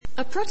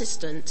A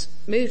Protestant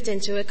moved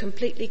into a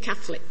completely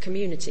Catholic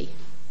community.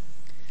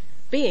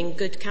 Being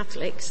good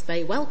Catholics,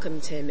 they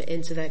welcomed him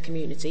into their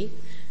community,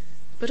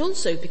 but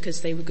also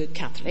because they were good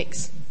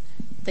Catholics,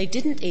 they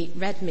didn't eat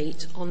red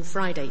meat on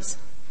Fridays.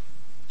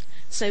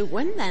 So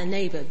when their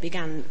neighbour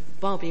began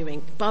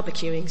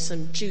barbecuing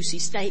some juicy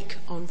steak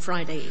on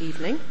Friday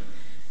evening,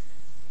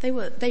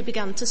 they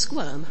began to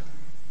squirm.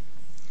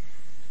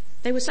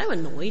 They were so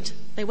annoyed,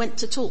 they went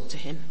to talk to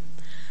him,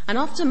 and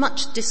after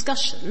much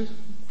discussion,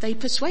 they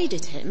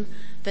persuaded him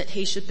that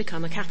he should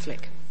become a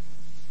Catholic.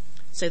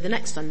 So the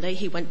next Sunday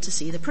he went to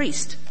see the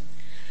priest.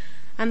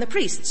 And the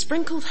priest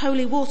sprinkled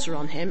holy water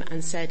on him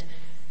and said,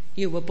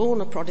 "You were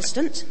born a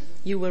Protestant,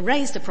 you were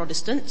raised a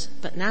Protestant,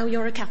 but now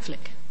you're a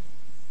Catholic."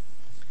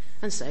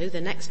 And so the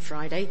next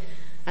Friday,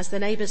 as the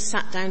neighbours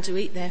sat down to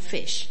eat their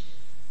fish,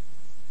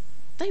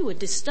 they were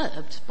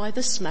disturbed by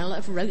the smell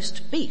of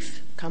roast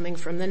beef coming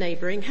from the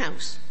neighbouring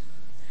house.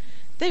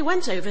 They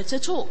went over to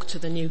talk to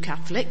the new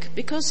Catholic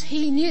because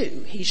he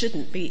knew he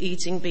shouldn't be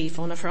eating beef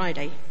on a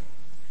Friday.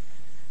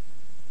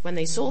 When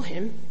they saw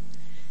him,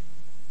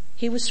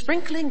 he was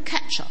sprinkling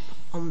ketchup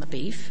on the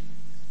beef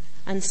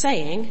and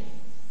saying,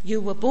 "You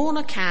were born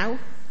a cow,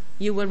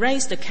 you were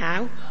raised a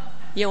cow,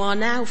 you are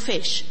now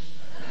fish."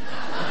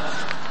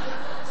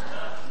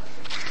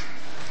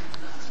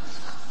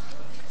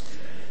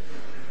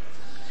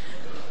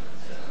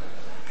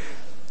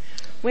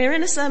 We're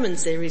in a sermon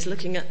series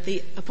looking at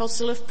the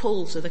Epistle of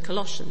Paul to the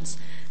Colossians,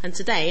 and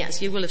today,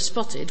 as you will have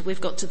spotted, we've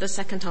got to the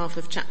second half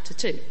of chapter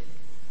 2.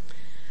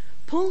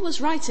 Paul was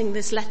writing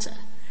this letter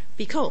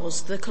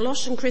because the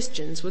Colossian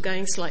Christians were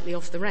going slightly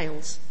off the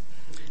rails,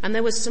 and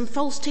there was some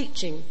false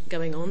teaching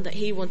going on that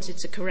he wanted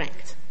to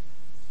correct.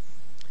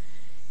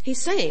 He's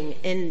saying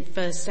in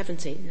verse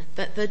 17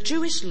 that the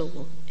Jewish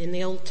law in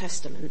the Old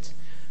Testament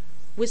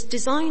was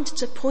designed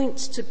to point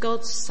to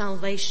God's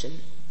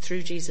salvation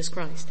through Jesus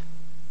Christ.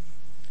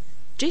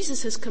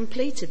 Jesus has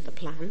completed the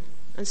plan,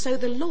 and so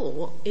the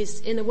law is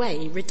in a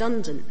way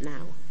redundant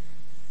now,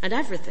 and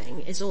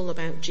everything is all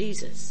about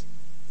Jesus.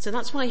 So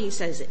that's why he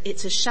says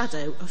it's a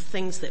shadow of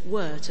things that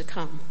were to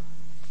come.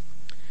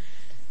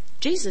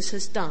 Jesus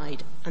has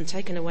died and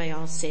taken away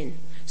our sin,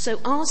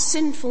 so our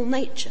sinful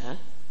nature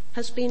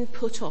has been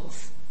put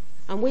off,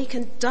 and we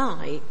can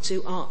die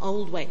to our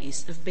old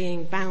ways of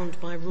being bound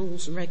by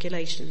rules and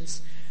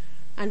regulations,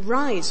 and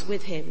rise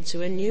with him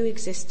to a new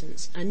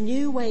existence, a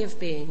new way of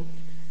being,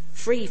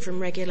 free from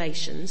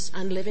regulations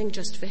and living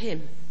just for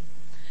him.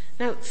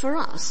 Now, for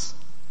us,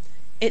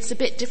 it's a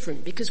bit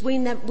different because we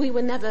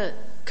were never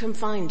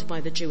confined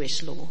by the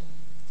Jewish law.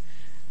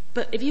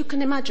 But if you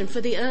can imagine,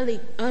 for the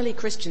early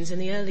Christians in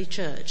the early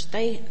church,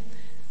 they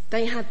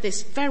had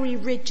this very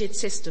rigid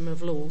system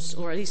of laws,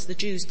 or at least the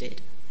Jews did.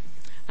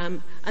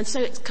 And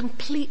so it's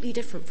completely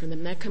different from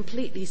them. They're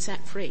completely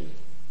set free.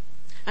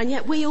 And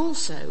yet we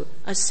also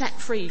are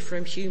set free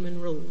from human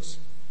rules.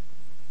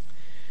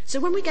 So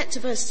when we get to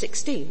verse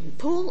 16,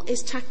 Paul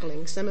is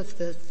tackling some of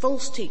the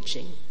false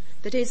teaching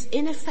that is,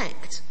 in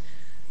effect,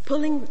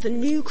 pulling the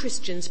new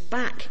Christians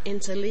back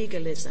into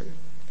legalism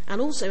and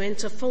also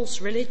into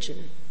false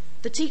religion.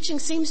 The teaching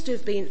seems to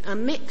have been a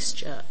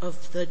mixture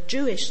of the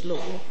Jewish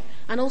law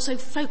and also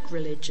folk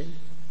religion,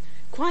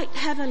 quite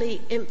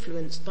heavily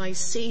influenced by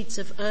seeds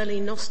of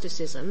early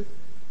Gnosticism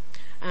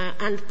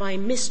and by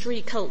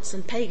mystery cults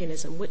and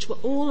paganism, which were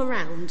all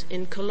around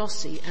in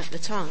Colossae at the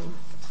time.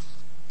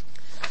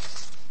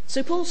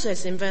 So Paul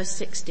says in verse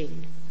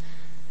 16,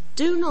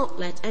 "Do not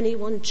let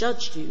anyone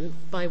judge you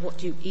by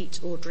what you eat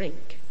or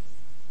drink."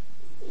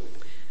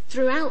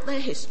 Throughout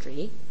their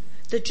history,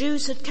 the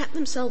Jews had kept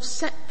themselves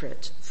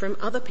separate from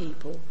other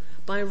people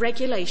by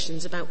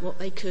regulations about what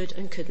they could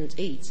and couldn't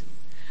eat.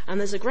 And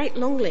there's a great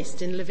long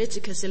list in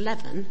Leviticus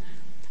 11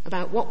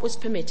 about what was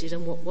permitted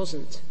and what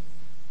wasn't.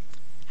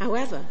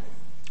 However,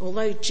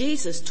 although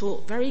Jesus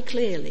taught very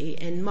clearly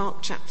in Mark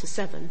chapter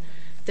 7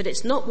 that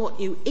it's not what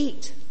you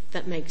eat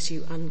that makes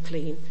you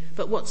unclean,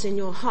 but what's in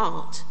your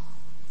heart,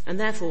 and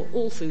therefore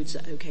all foods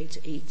are okay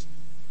to eat,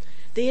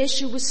 the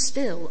issue was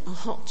still a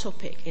hot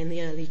topic in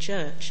the early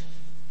church.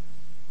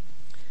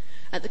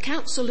 At the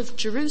Council of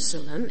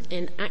Jerusalem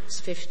in Acts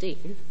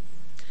 15,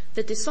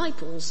 the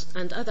disciples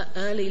and other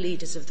early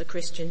leaders of the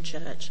Christian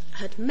church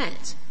had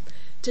met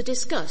to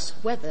discuss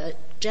whether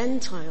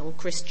Gentile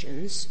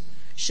Christians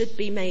should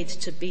be made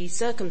to be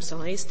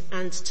circumcised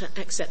and to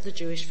accept the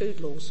Jewish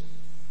food laws.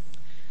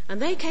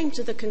 And they came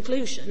to the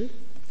conclusion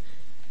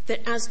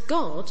that as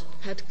God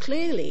had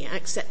clearly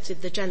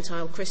accepted the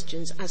Gentile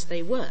Christians as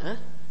they were,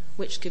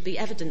 which could be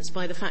evidenced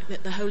by the fact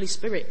that the Holy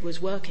Spirit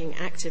was working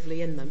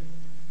actively in them,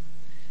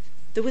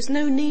 there was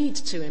no need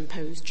to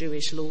impose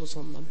Jewish laws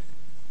on them,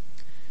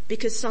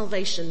 because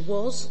salvation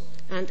was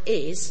and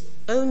is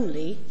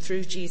only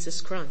through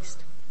Jesus Christ.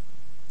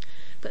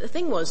 But the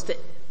thing was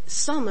that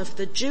some of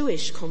the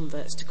Jewish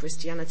converts to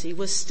Christianity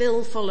were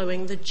still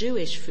following the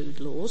Jewish food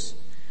laws,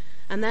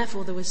 and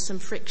therefore there was some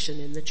friction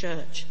in the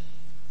church.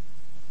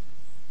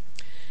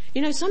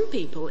 You know, some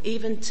people,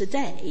 even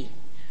today,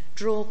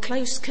 draw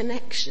close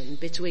connection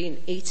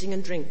between eating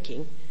and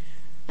drinking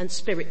and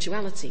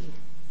spirituality.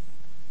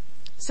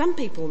 Some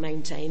people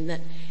maintain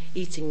that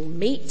eating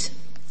meat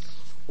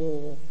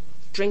or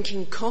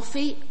drinking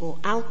coffee or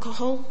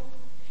alcohol,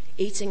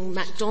 eating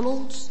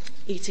McDonald's,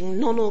 eating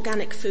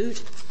non-organic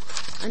food,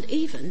 and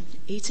even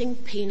eating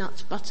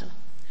peanut butter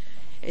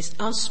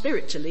are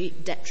spiritually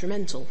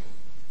detrimental.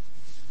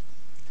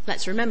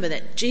 Let's remember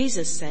that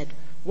Jesus said,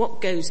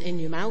 what goes in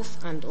your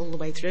mouth and all the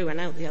way through and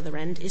out the other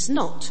end is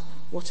not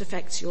what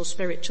affects your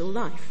spiritual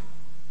life.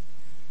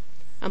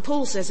 And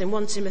Paul says in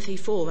 1 Timothy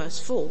 4 verse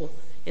 4,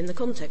 in the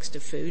context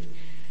of food,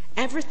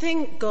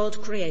 everything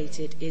God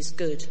created is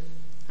good,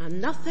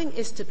 and nothing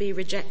is to be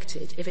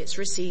rejected if it's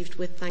received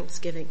with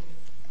thanksgiving.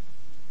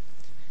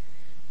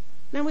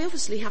 Now we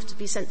obviously have to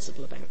be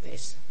sensible about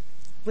this.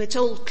 We're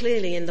told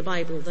clearly in the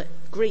Bible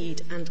that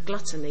greed and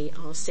gluttony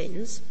are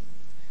sins,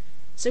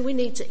 so we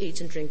need to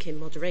eat and drink in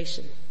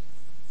moderation.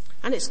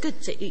 And it's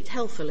good to eat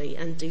healthily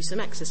and do some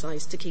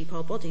exercise to keep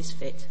our bodies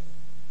fit.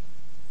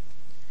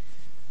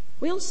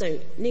 We also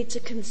need to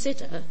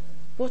consider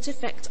what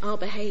effect our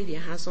behaviour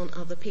has on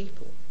other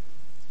people.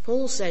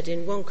 Paul said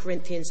in 1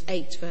 Corinthians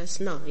 8 verse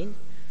 9,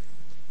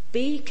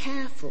 be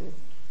careful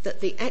that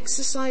the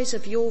exercise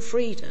of your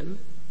freedom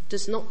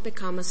does not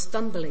become a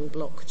stumbling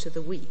block to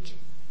the weak.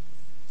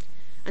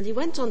 And he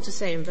went on to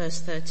say in verse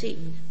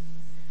 13,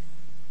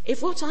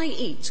 if what I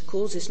eat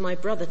causes my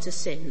brother to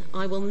sin,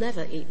 I will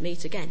never eat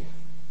meat again.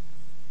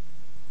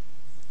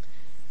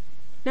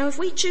 Now, if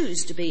we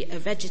choose to be a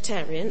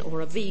vegetarian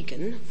or a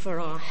vegan for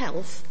our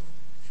health,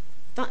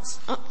 that's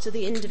up to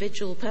the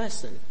individual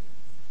person.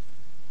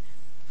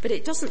 But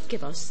it doesn't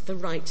give us the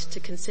right to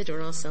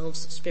consider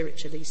ourselves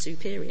spiritually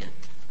superior.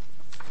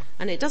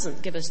 And it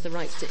doesn't give us the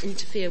right to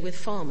interfere with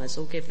farmers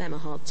or give them a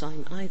hard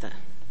time either.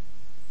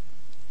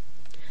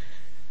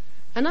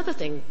 Another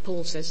thing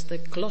Paul says the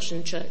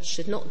Colossian church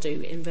should not do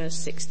in verse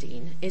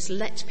 16 is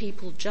let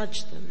people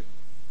judge them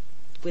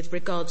with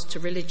regards to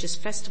religious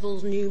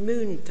festivals, new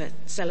moon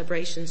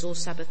celebrations or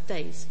Sabbath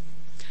days.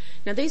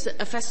 Now these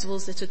are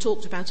festivals that are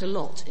talked about a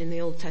lot in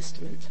the Old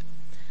Testament.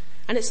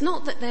 And it's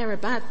not that they're a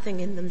bad thing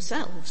in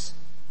themselves.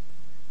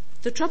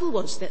 The trouble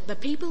was that the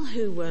people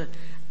who were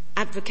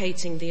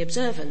advocating the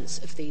observance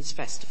of these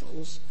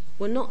festivals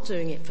were not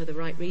doing it for the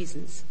right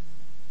reasons.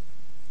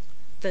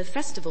 The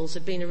festivals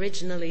had been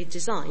originally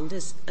designed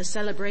as a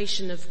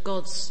celebration of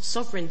God's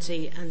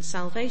sovereignty and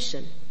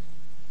salvation.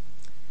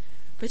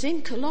 But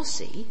in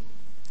Colossae,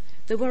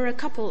 there were a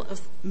couple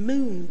of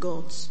moon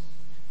gods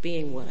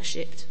being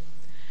worshipped,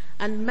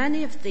 and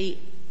many of the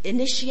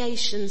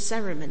initiation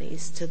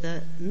ceremonies to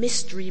the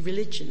mystery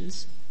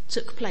religions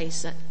took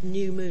place at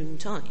new moon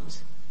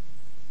times.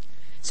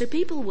 So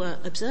people were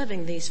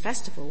observing these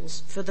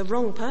festivals for the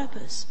wrong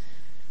purpose,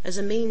 as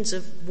a means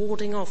of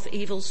warding off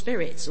evil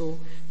spirits or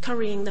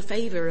currying the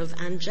favour of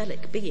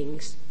angelic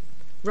beings,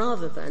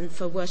 rather than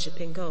for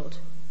worshipping God.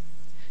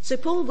 So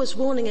Paul was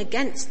warning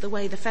against the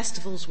way the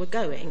festivals were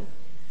going,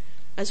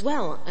 as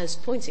well as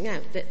pointing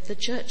out that the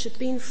church had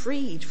been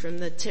freed from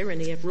the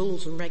tyranny of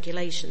rules and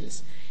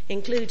regulations,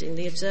 including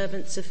the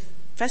observance of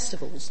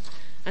festivals,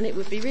 and it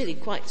would be really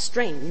quite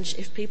strange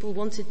if people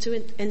wanted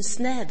to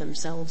ensnare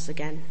themselves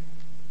again.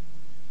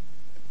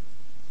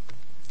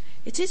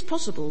 It is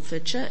possible for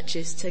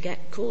churches to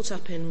get caught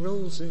up in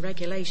rules and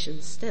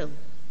regulations still.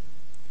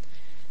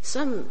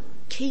 Some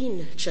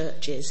keen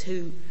churches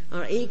who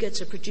are eager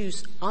to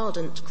produce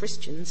ardent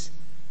Christians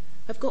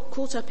have got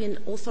caught up in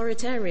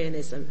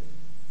authoritarianism,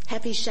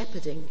 heavy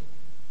shepherding,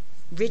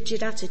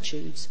 rigid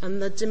attitudes,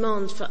 and the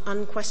demand for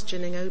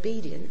unquestioning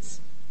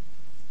obedience.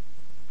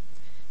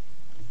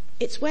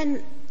 It's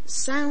when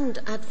sound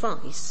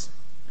advice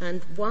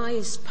and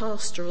wise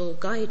pastoral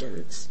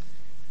guidance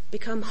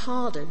become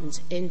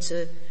hardened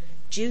into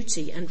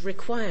duty and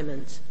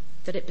requirement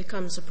that it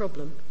becomes a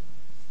problem.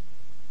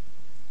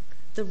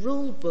 The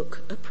rule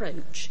book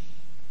approach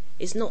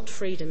is not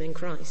freedom in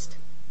Christ.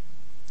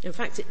 In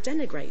fact, it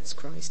denigrates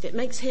Christ. It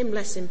makes him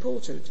less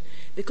important,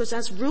 because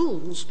as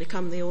rules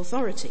become the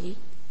authority,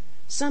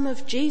 some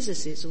of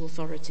Jesus'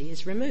 authority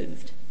is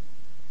removed,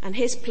 and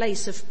his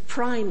place of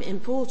prime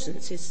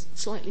importance is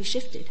slightly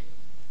shifted.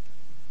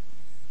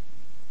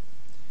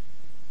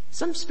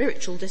 Some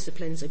spiritual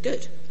disciplines are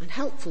good and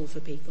helpful for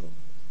people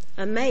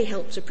and may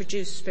help to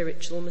produce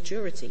spiritual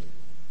maturity.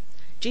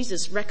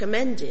 Jesus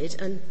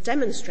recommended and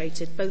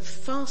demonstrated both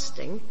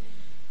fasting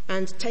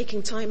and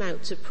taking time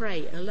out to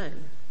pray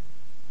alone.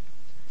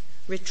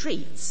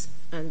 Retreats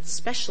and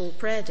special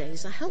prayer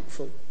days are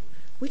helpful.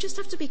 We just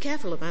have to be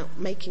careful about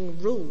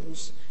making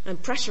rules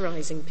and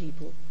pressurizing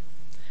people,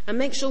 and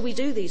make sure we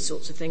do these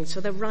sorts of things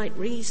for the right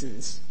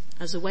reasons,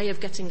 as a way of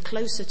getting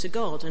closer to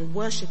God and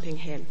worshipping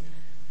him,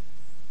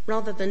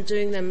 rather than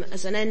doing them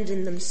as an end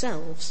in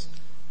themselves,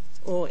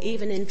 or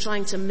even in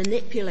trying to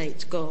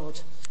manipulate God,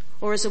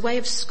 or as a way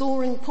of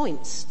scoring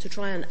points to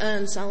try and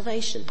earn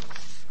salvation.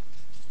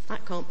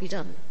 That can't be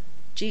done.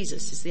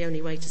 Jesus is the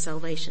only way to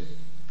salvation.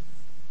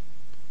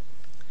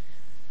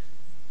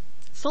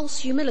 False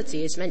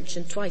humility is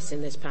mentioned twice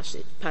in this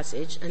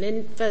passage, and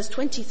in verse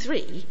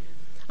 23,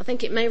 I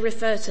think it may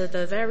refer to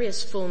the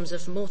various forms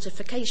of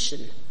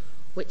mortification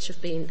which have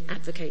been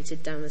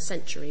advocated down the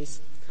centuries.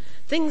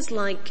 Things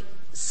like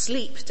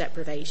sleep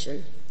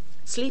deprivation,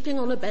 sleeping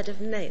on a bed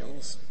of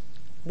nails,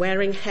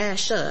 wearing hair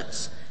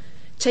shirts,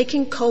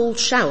 taking cold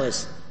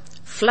showers,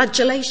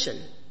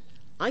 flagellation,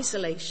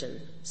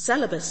 isolation,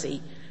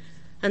 celibacy,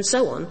 and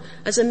so on,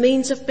 as a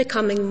means of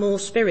becoming more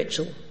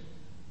spiritual.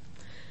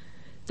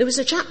 There was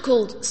a chap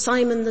called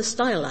Simon the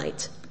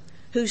Stylite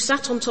who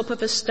sat on top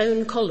of a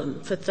stone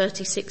column for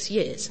 36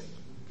 years.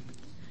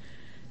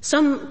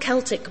 Some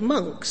Celtic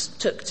monks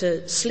took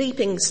to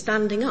sleeping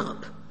standing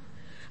up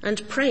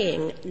and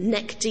praying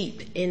neck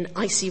deep in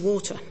icy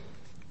water.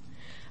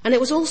 And it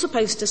was all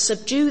supposed to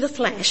subdue the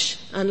flesh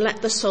and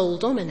let the soul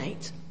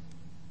dominate.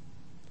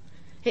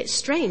 It's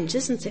strange,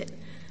 isn't it,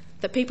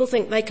 that people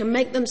think they can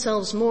make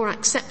themselves more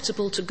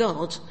acceptable to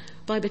God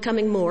by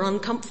becoming more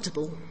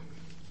uncomfortable.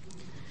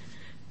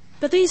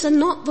 But these are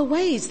not the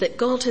ways that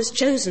God has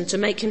chosen to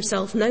make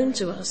himself known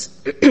to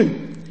us.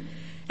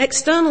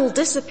 External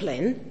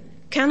discipline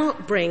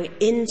cannot bring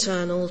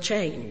internal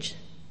change.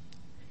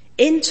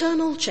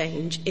 Internal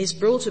change is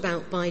brought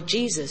about by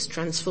Jesus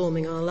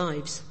transforming our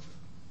lives.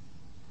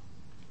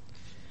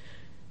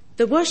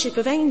 The worship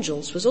of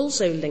angels was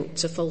also linked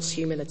to false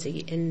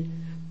humility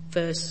in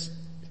verse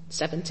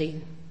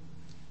 17,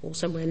 or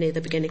somewhere near the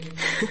beginning.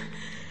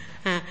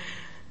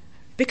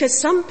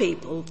 Because some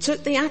people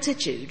took the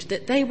attitude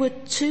that they were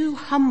too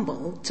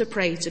humble to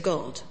pray to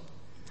God,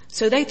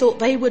 so they thought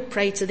they would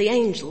pray to the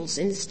angels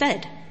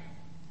instead.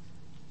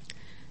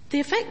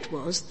 The effect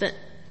was that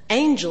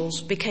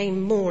angels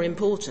became more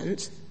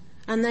important,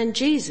 and then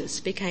Jesus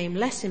became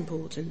less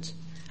important.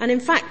 And in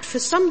fact, for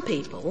some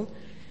people,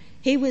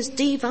 he was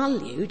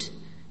devalued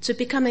to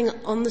becoming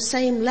on the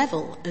same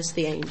level as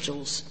the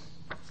angels.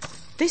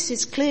 This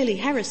is clearly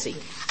heresy.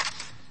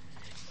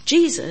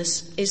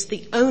 Jesus is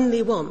the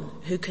only one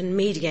who can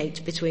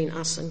mediate between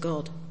us and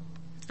God.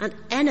 And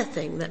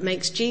anything that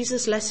makes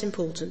Jesus less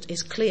important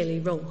is clearly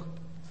wrong.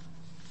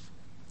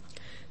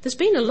 There's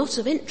been a lot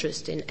of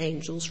interest in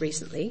angels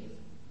recently.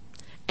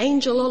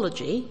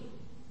 Angelology,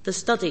 the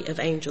study of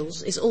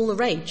angels, is all the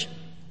rage.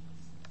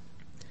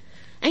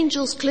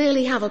 Angels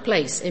clearly have a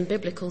place in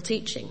biblical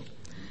teaching,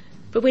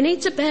 but we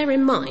need to bear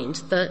in mind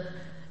the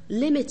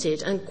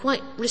limited and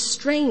quite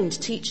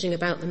restrained teaching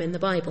about them in the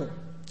Bible,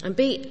 and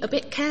be a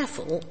bit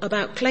careful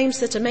about claims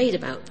that are made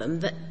about them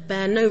that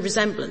bear no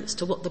resemblance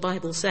to what the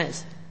Bible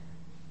says.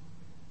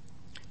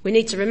 We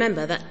need to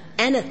remember that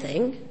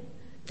anything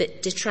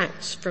that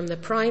detracts from the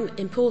prime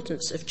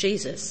importance of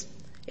Jesus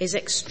is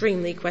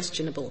extremely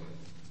questionable.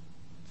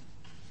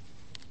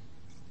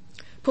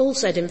 Paul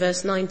said in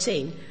verse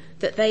 19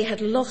 that they had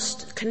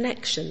lost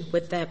connection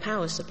with their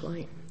power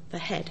supply, the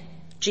head,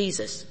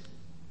 Jesus.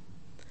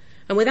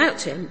 And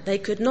without him, they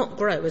could not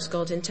grow as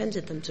God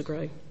intended them to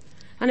grow.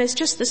 And it's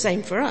just the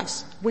same for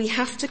us. We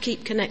have to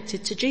keep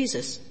connected to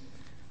Jesus,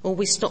 or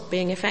we stop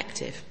being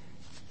effective.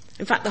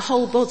 In fact, the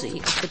whole body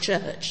of the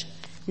church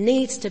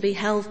needs to be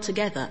held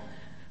together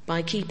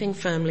by keeping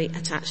firmly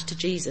attached to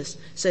Jesus,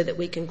 so that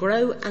we can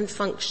grow and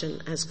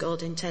function as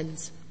God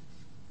intends.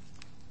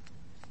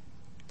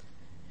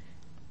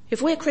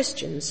 If we're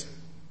Christians,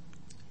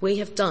 we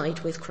have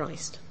died with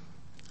Christ.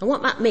 And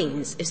what that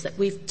means is that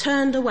we've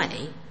turned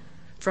away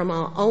from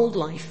our old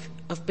life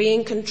of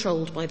being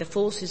controlled by the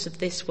forces of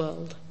this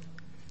world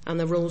and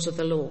the rules of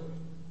the law.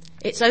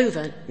 It's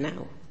over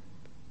now,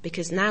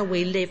 because now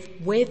we live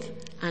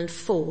with and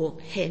for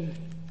him.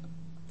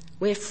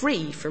 We're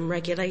free from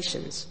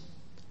regulations.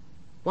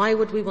 Why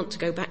would we want to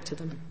go back to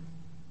them?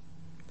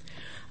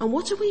 And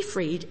what are we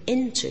freed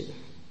into?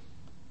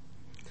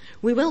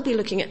 We will be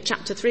looking at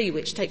chapter 3,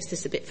 which takes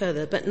this a bit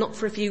further, but not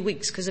for a few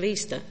weeks because of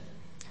Easter.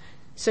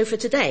 So for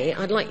today,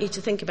 I'd like you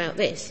to think about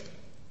this.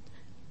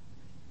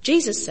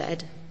 Jesus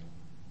said,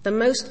 the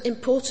most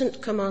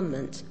important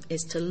commandment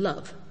is to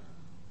love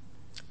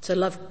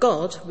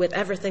God with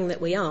everything that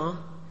we are,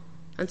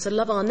 and to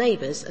love our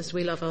neighbours as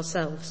we love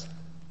ourselves.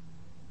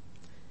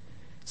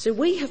 So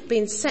we have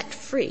been set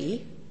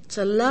free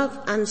to love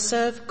and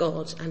serve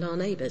God and our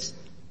neighbours.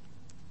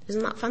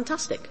 Isn't that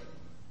fantastic?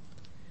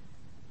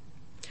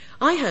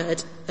 I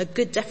heard a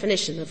good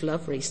definition of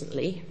love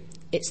recently.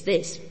 It's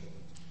this: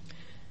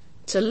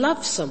 to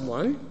love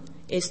someone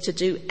is to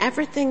do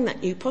everything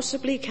that you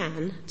possibly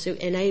can to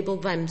enable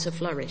them to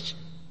flourish.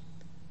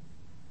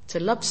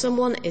 To love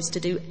someone is to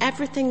do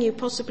everything you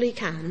possibly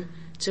can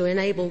to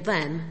enable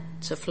them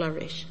to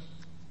flourish.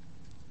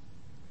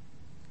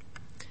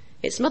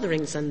 It's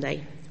Mothering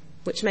Sunday,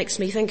 which makes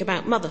me think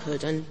about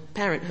motherhood and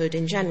parenthood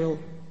in general.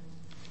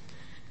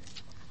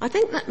 I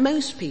think that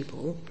most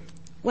people,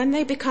 when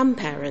they become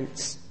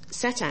parents,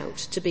 set out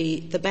to be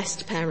the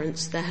best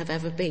parents there have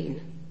ever been,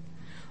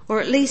 or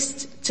at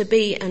least to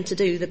be and to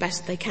do the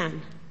best they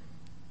can.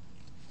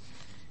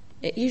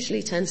 It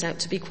usually turns out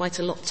to be quite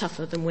a lot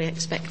tougher than we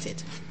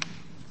expected.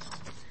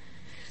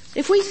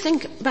 If we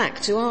think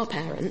back to our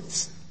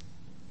parents,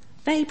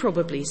 they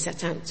probably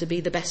set out to be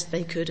the best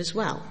they could as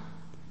well,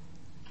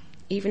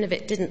 even if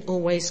it didn't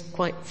always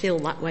quite feel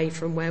that way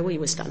from where we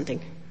were standing.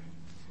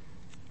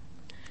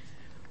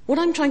 What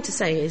I'm trying to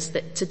say is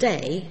that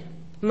today,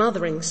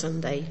 Mothering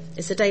Sunday,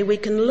 is a day we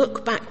can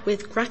look back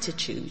with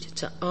gratitude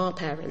to our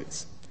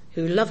parents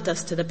who loved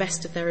us to the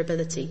best of their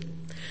ability.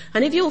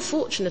 And if you're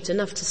fortunate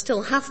enough to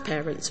still have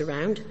parents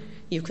around,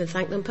 you can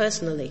thank them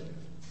personally.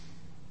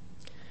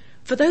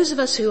 For those of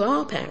us who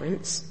are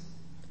parents,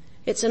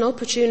 it's an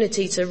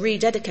opportunity to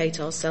rededicate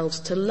ourselves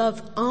to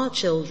love our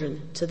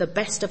children to the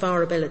best of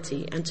our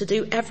ability and to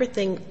do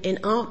everything in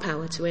our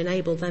power to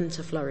enable them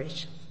to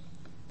flourish.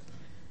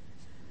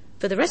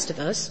 For the rest of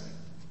us,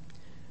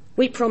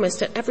 we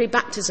promised at every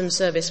baptism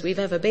service we've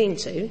ever been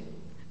to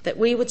that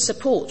we would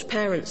support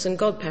parents and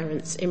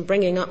godparents in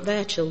bringing up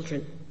their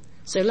children.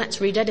 So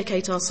let's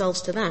rededicate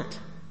ourselves to that.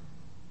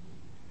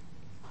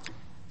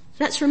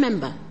 Let's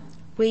remember,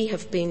 we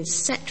have been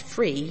set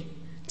free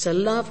to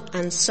love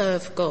and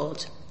serve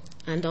God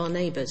and our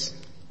neighbours.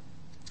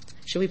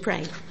 Shall we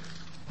pray?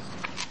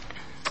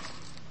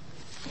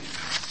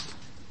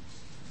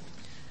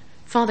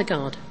 Father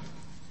God,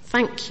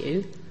 thank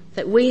you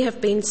that we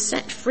have been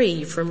set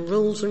free from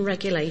rules and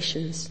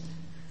regulations,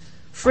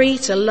 free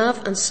to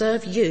love and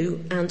serve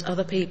you and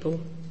other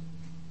people.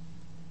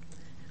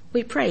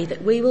 We pray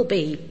that we will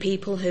be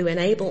people who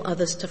enable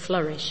others to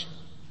flourish,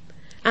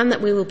 and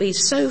that we will be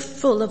so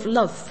full of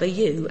love for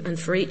you and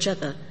for each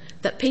other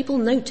that people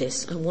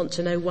notice and want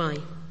to know why.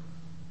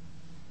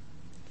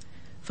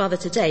 Father,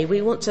 today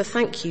we want to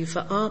thank you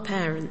for our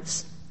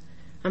parents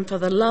and for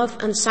the love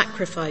and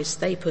sacrifice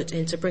they put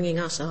into bringing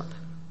us up.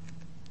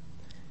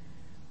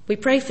 We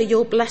pray for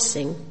your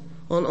blessing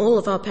on all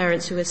of our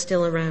parents who are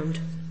still around.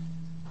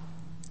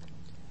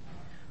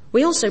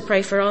 We also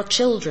pray for our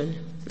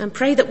children and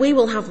pray that we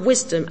will have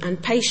wisdom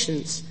and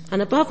patience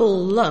and above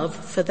all love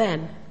for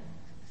them.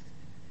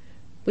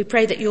 We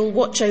pray that you'll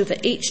watch over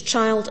each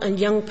child and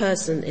young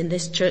person in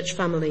this church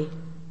family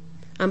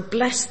and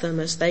bless them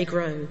as they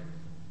grow.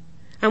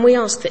 And we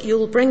ask that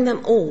you'll bring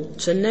them all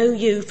to know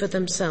you for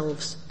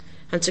themselves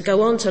and to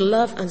go on to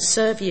love and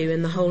serve you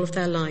in the whole of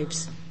their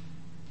lives.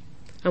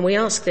 And we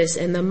ask this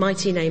in the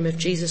mighty name of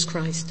Jesus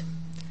Christ.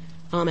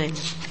 Amen.